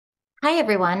Hi,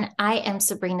 everyone. I am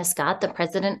Sabrina Scott, the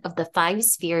president of the Five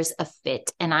Spheres of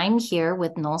Fit, and I'm here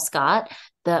with Noel Scott,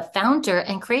 the founder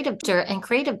and creative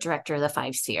director of the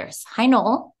Five Spheres. Hi,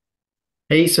 Noel.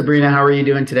 Hey Sabrina, how are you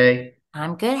doing today?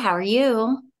 I'm good. How are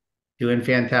you? Doing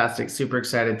fantastic. Super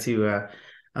excited to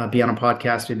be on a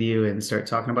podcast with you and start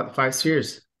talking about the five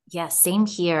spheres. Yes, same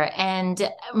here. And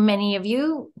many of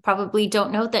you probably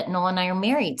don't know that Noel and I are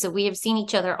married, so we have seen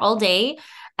each other all day,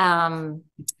 um,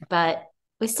 but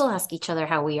we still ask each other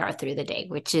how we are through the day,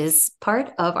 which is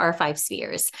part of our Five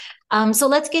Spheres. So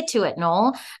let's get to it,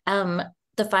 Noel. Um,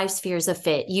 the Five Spheres of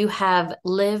Fit. You have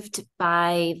lived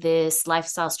by this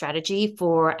lifestyle strategy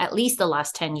for at least the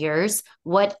last 10 years.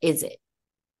 What is it?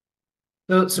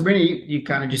 So Sabrina, you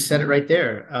kind of just said it right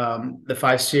there. The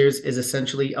five spheres is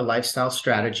essentially a lifestyle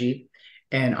strategy,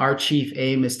 and our chief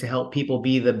aim is to help people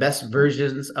be the best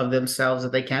versions of themselves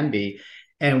that they can be.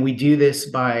 And we do this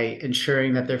by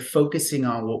ensuring that they're focusing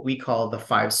on what we call the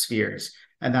five spheres.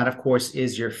 And that, of course,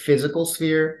 is your physical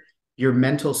sphere, your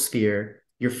mental sphere,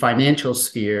 your financial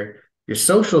sphere, your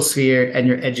social sphere, and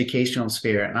your educational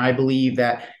sphere. And I believe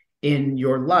that in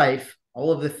your life,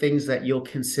 all of the things that you'll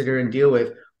consider and deal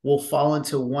with will fall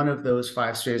into one of those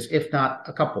five spheres, if not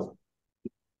a couple.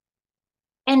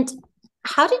 And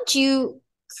how did you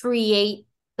create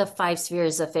the Five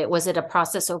Spheres of Fit? Was it a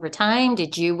process over time?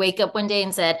 Did you wake up one day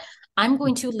and said, I'm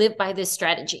going to live by this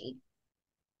strategy?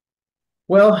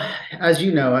 Well, as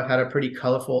you know, I've had a pretty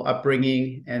colorful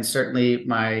upbringing, and certainly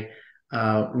my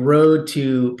road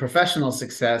to professional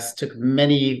success took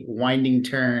many winding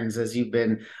turns as you've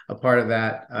been a part of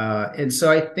that. And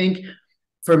so I think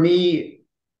for me,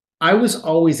 I was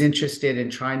always interested in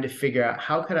trying to figure out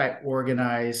how could I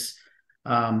organize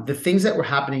the things that were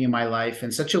happening in my life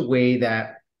in such a way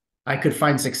that I could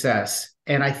find success.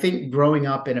 And I think growing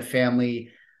up in a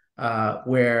family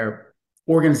where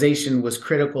organization was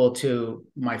critical to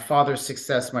my father's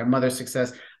success, my mother's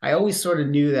success, I always sort of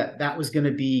knew that that was going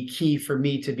to be key for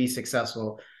me to be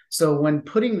successful. So when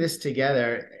putting this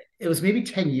together, it was maybe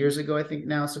 10 years ago, I think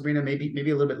now, Sabrina, maybe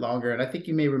a little bit longer. And I think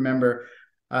you may remember,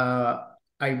 I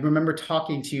remember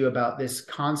talking to you about this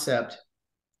concept.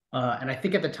 And I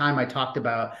think at the time I talked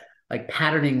about like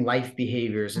patterning life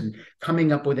behaviors and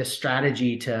coming up with a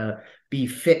strategy to be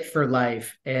fit for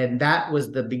life. And that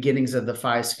was the beginnings of the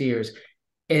five spheres.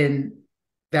 And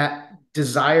that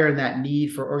desire and that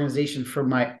need for organization for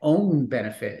my own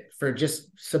benefit, for just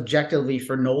subjectively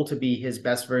for Noel to be his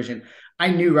best version, I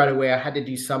knew right away I had to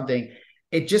do something.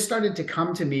 It just started to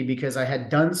come to me because I had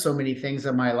done so many things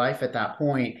in my life at that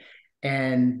point,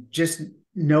 and just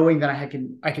knowing that I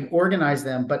can organize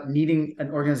them, but needing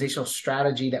an organizational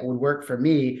strategy that would work for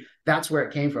me. That's where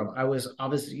it came from. I was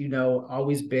obviously,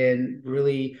 always been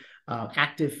really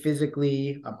active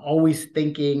physically. I'm always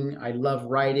thinking. I love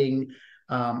writing.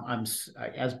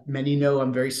 As many know,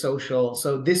 I'm very social.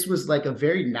 So this was like a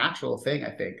very natural thing,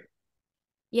 I think.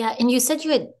 Yeah. And you said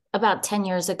you had about 10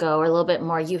 years ago or a little bit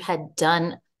more, you had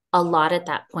done a lot at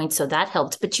that point. So that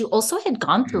helped. But you also had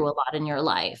gone through a lot in your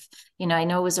life. I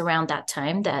know it was around that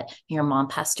time that your mom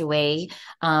passed away,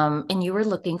 and you were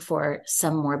looking for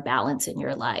some more balance in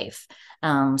your life.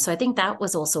 So I think that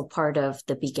was also part of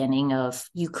the beginning of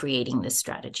you creating this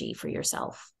strategy for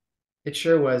yourself. It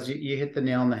sure was. You hit the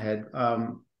nail on the head.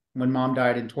 When mom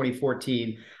died in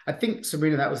 2014, I think,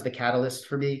 Sabrina, that was the catalyst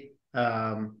for me.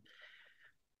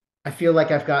 I feel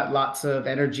like I've got lots of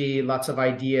energy, lots of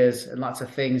ideas, and lots of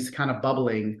things kind of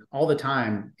bubbling all the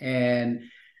time. And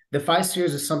the five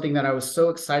spheres is something that I was so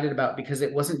excited about because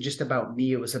it wasn't just about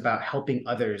me, it was about helping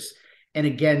others. And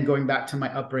again, going back to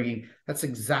my upbringing, that's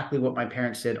exactly what my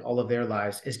parents did all of their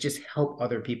lives, is just help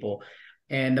other people.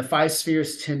 And the five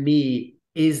spheres to me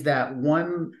is that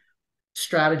one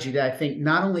strategy that I think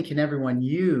not only can everyone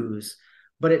use,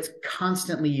 but it's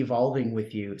constantly evolving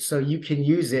with you. So you can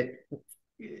use it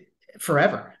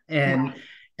forever. And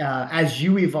Right. as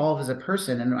you evolve as a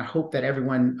person, and I hope that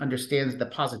everyone understands the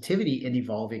positivity in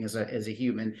evolving as a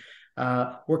human,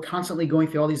 we're constantly going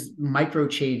through all these micro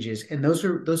changes, and those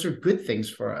are good things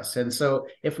for us. And so,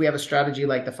 if we have a strategy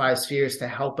like the five spheres to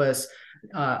help us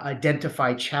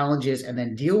identify challenges and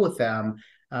then deal with them,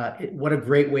 what a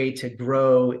great way to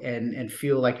grow and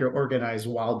feel like you're organized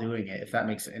while doing it. If that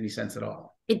makes any sense at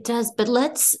all. It does, but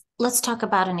let's talk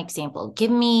about an example.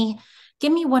 Give me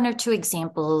one or two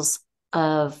examples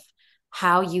of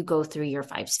how you go through your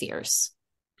five spheres.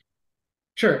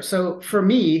 Sure. So for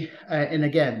me, and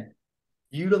again,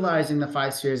 utilizing the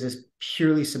five spheres is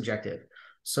purely subjective.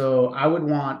 So I would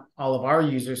want all of our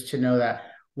users to know that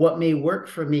what may work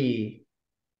for me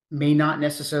may not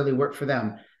necessarily work for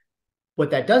them.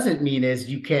 What that doesn't mean is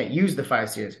you can't use the five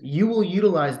spheres. You will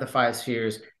utilize the five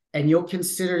spheres and you'll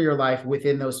consider your life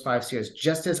within those 5 spheres,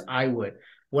 just as I would.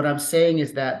 What I'm saying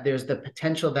is that there's the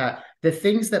potential that the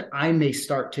things that I may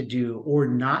start to do or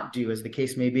not do, as the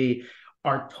case may be,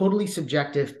 are totally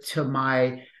subjective to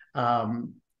my,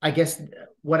 I guess,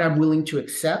 what I'm willing to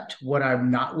accept, what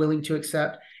I'm not willing to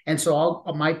accept. And so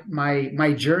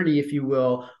my journey, if you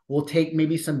will take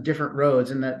maybe some different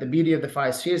roads. And the beauty of the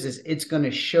 5 spheres is it's going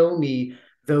to show me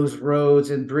those roads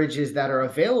and bridges that are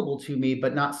available to me,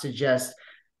 but not suggest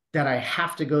that I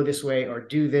have to go this way or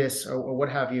do this or what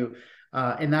have you.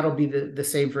 And that'll be the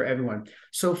same for everyone.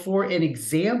 So for an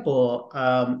example,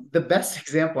 the best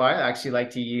example I actually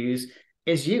like to use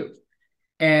is you.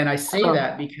 And I say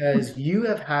that because you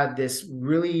have had this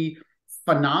really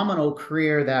phenomenal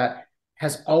career that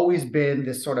has always been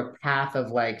this sort of path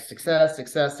of like success,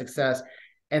 success, success.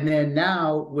 And then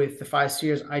now with the 5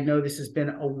 spheres, I know this has been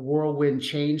a whirlwind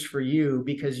change for you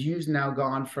because you've now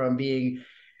gone from being,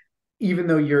 even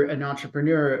though you're an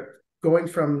entrepreneur, going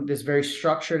from this very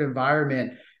structured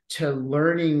environment to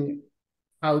learning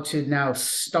how to now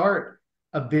start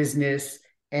a business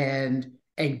and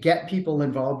get people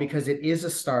involved because it is a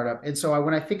startup. And so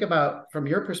when I think about from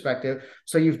your perspective,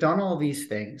 so you've done all these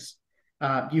things.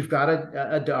 You've got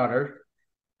a daughter,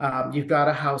 you've got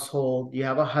a household, you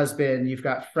have a husband, you've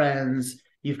got friends,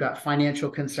 you've got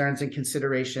financial concerns and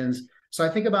considerations. So I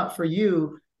think about for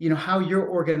you, how you're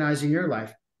organizing your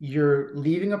life. You're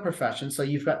leaving a profession, so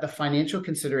you've got the financial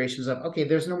considerations of, okay,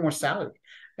 there's no more salary.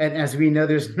 And as we know,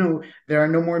 there are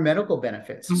no more medical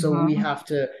benefits. Mm-hmm. So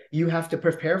you have to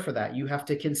prepare for that. You have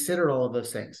to consider all of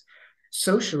those things.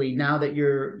 Socially, now that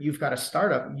you've got a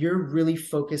startup, you're really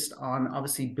focused on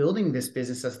obviously building this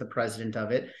business as the president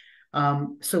of it.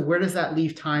 So where does that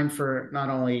leave time for not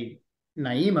only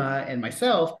Naima and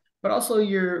myself, but also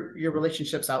your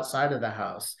relationships outside of the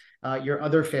house, your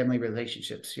other family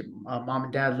relationships, your mom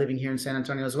and dad living here in San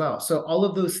Antonio as well. So all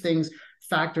of those things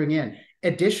factoring in.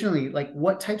 Additionally, like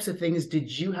what types of things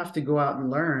did you have to go out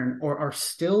and learn or are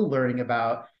still learning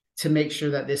about to make sure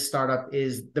that this startup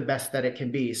is the best that it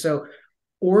can be? So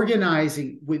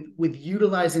organizing with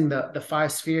utilizing the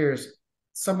 5 spheres,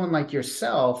 someone like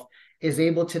yourself is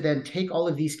able to then take all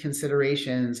of these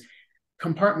considerations,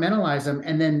 compartmentalize them,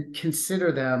 and then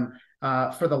consider them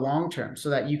for the long term so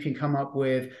that you can come up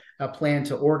with a plan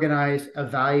to organize,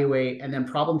 evaluate, and then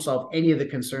problem solve any of the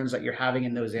concerns that you're having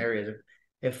in those areas,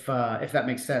 if that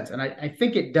makes sense. And I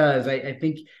think it does. I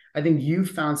think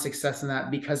you've found success in that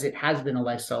because it has been a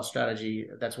lifestyle strategy.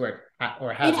 That's where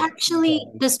it actually,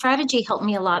 the strategy helped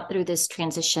me a lot through this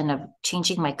transition of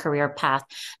changing my career path,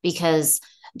 because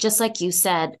just like you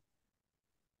said,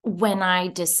 when I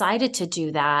decided to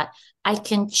do that, I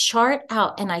can chart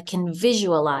out and I can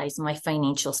visualize my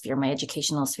financial sphere, my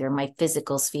educational sphere, my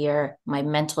physical sphere, my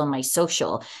mental and my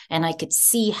social. And I could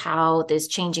see how this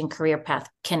changing career path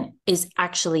is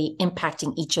actually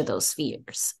impacting each of those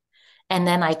spheres. And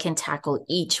then I can tackle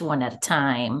each one at a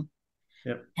time.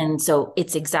 Yep. And so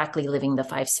it's exactly living the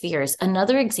 5 spheres.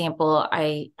 Another example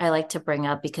I like to bring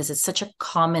up, because it's such a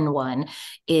common one,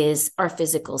 is our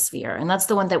physical sphere. And that's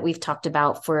the one that we've talked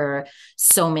about for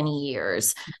so many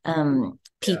years.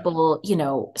 People,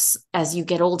 as you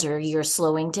get older, you're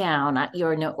slowing down,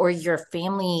 or your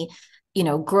family,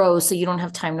 grows, so you don't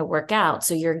have time to work out.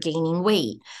 So you're gaining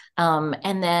weight.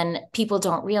 And then people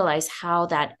don't realize how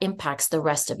that impacts the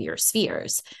rest of your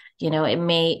spheres. It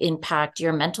may impact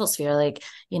your mental sphere. Like,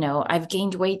 I've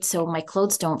gained weight, so my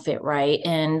clothes don't fit right.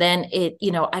 And then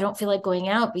I don't feel like going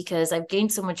out because I've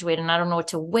gained so much weight and I don't know what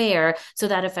to wear. So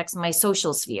that affects my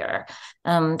social sphere.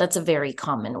 That's a very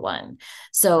common one.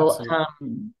 So,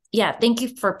 thank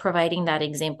you for providing that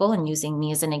example and using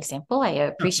me as an example. I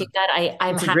appreciate that.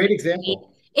 I'm happy. It's a great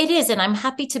example. It is. And I'm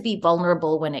happy to be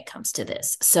vulnerable when it comes to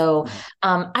this. So,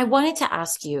 I wanted to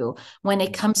ask you, when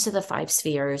it comes to the 5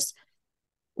 spheres,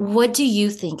 what do you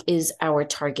think is our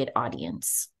target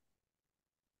audience?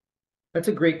 That's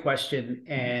a great question,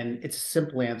 and it's a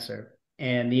simple answer.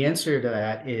 And the answer to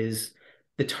that is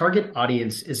the target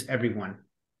audience is everyone.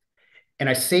 And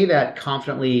I say that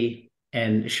confidently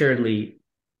and assuredly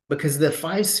because the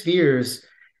 5 spheres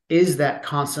is that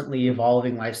constantly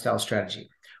evolving lifestyle strategy.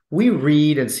 We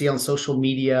read and see on social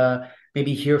media,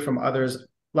 maybe hear from others,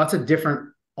 lots of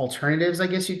different alternatives, I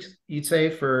guess you'd say,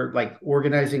 for like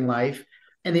organizing life.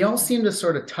 And they all seem to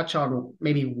sort of touch on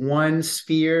maybe 1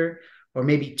 sphere or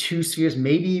maybe 2 spheres,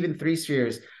 maybe even 3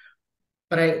 spheres.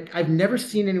 But I've never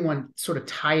seen anyone sort of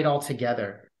tie it all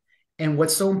together. And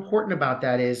what's so important about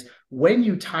that is when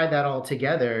you tie that all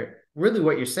together, really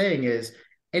what you're saying is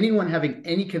anyone having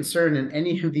any concern in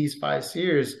any of these 5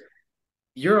 spheres,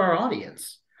 you're our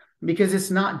audience. because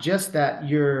it's not just that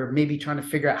you're maybe trying to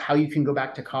figure out how you can go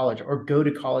back to college or go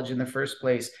to college in the first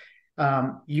place.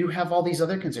 You have all these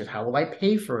other concerns. How will I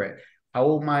pay for it? How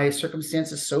will my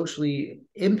circumstances socially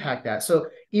impact that? So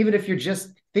even if you're just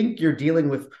think you're dealing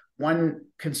with one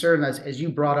concern, as you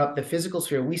brought up, the physical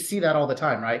sphere, we see that all the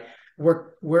time, right?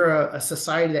 We're a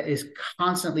society that is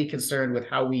constantly concerned with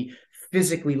how we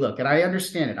physically look. And I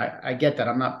understand it. I get that.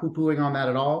 I'm not poo-pooing on that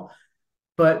at all.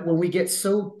 But when we get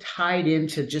so tied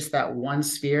into just that one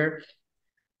sphere,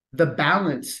 the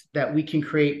balance that we can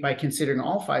create by considering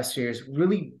all five spheres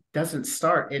really doesn't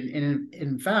start. And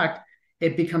in fact,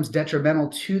 it becomes detrimental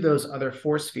to those other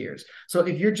four spheres. So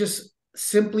if you're just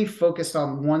simply focused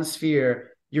on one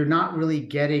sphere, you're not really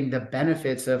getting the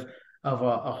benefits of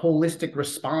a holistic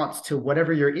response to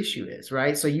whatever your issue is,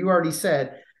 right? So you already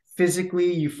said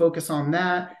physically you focus on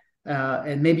that,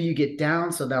 and maybe you get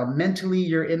down, so now mentally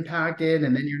you're impacted,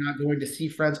 and then you're not going to see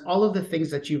friends. All of the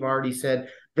things that you've already said,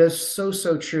 that's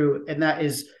so true, and that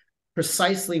is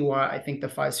precisely why I think the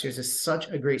five spheres is such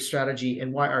a great strategy,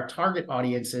 and why our target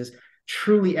audience is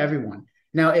truly everyone.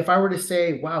 Now, if I were to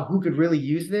say, wow, who could really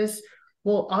use this?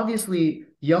 Well, obviously,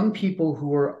 young people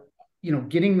who are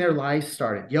getting their lives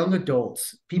started, young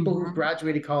adults, people who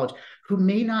graduated college, who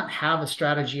may not have a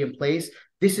strategy in place.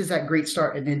 This is that great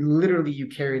start. And then literally you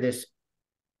carry this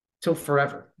till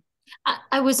forever.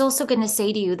 I was also going to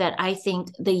say to you that I think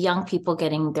the young people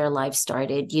getting their lives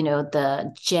started,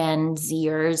 the Gen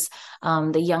Zers,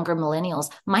 the younger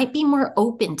millennials might be more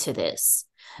open to this.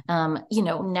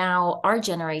 Now our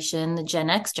generation, the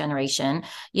Gen X generation,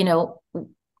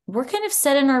 we're kind of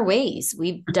set in our ways.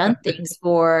 We've done things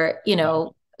for,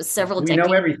 several We know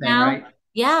decades everything, now. right?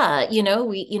 Yeah,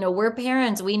 we're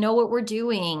parents, we know what we're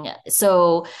doing.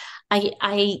 So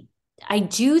I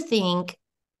do think,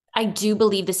 I do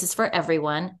believe this is for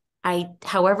everyone.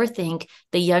 However, think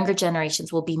the younger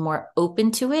generations will be more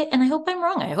open to it. And I hope I'm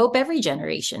wrong. I hope every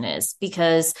generation is,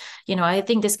 because, I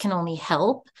think this can only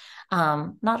help,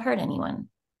 not hurt anyone.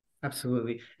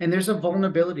 Absolutely. And there's a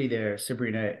vulnerability there,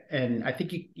 Sabrina. And I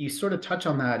think you sort of touch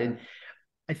on that. And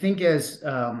I think as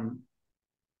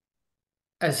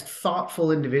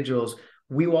thoughtful individuals,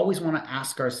 we always want to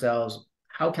ask ourselves,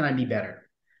 how can I be better?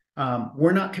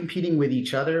 We're not competing with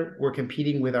each other. We're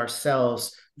competing with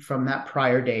ourselves from that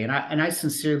prior day. And I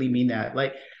sincerely mean that.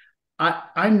 Like,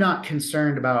 I'm not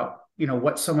concerned about,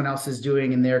 what someone else is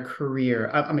doing in their career.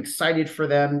 I'm excited for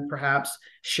them, perhaps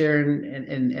sharing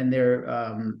and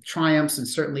their triumphs, and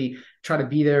certainly try to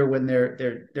be there when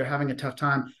they're having a tough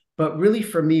time. But really,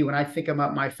 for me, when I think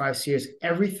about my five spheres,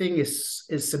 everything is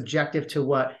subjective to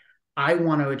what I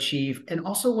want to achieve, and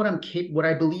also what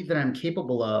I believe that I'm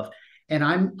capable of. And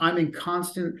I'm in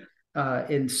constant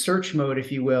in search mode,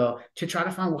 if you will, to try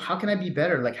to find, well, how can I be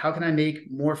better? Like, how can I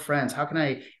make more friends? How can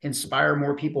I inspire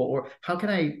more people? Or how can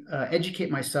I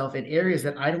educate myself in areas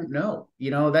that I don't know?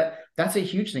 That's a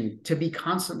huge thing, to be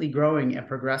constantly growing and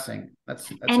progressing.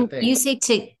 That's a And thing. you say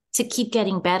to keep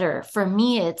getting better. For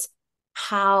me, it's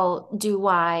how do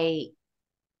I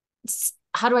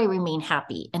how do I remain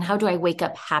happy, and how do I wake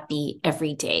up happy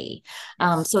every day?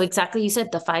 Yes. So exactly, you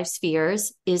said the five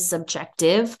spheres is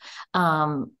subjective.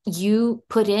 You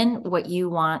put in what you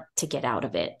want to get out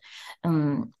of it.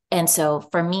 And so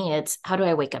for me, it's how do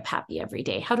I wake up happy every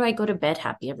day? How do I go to bed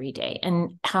happy every day?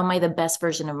 And how am I the best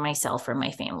version of myself for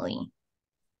my family?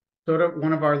 Sort of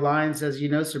one of our lines, as you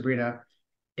know, Sabrina,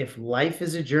 if life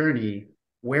is a journey,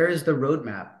 where is the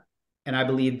roadmap? And I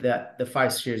believe that the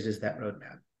five spheres is that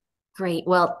roadmap. Great.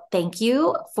 Well, thank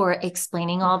you for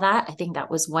explaining all that. I think that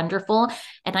was wonderful.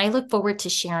 And I look forward to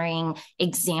sharing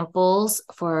examples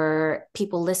for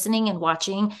people listening and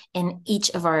watching in each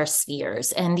of our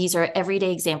spheres. And these are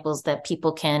everyday examples that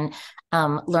people can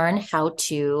learn how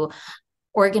to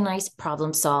organize,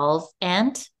 problem solve,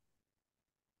 and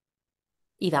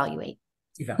evaluate.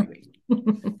 Evaluate.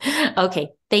 Okay.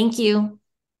 Thank you.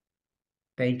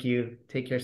 Thank you. Take care.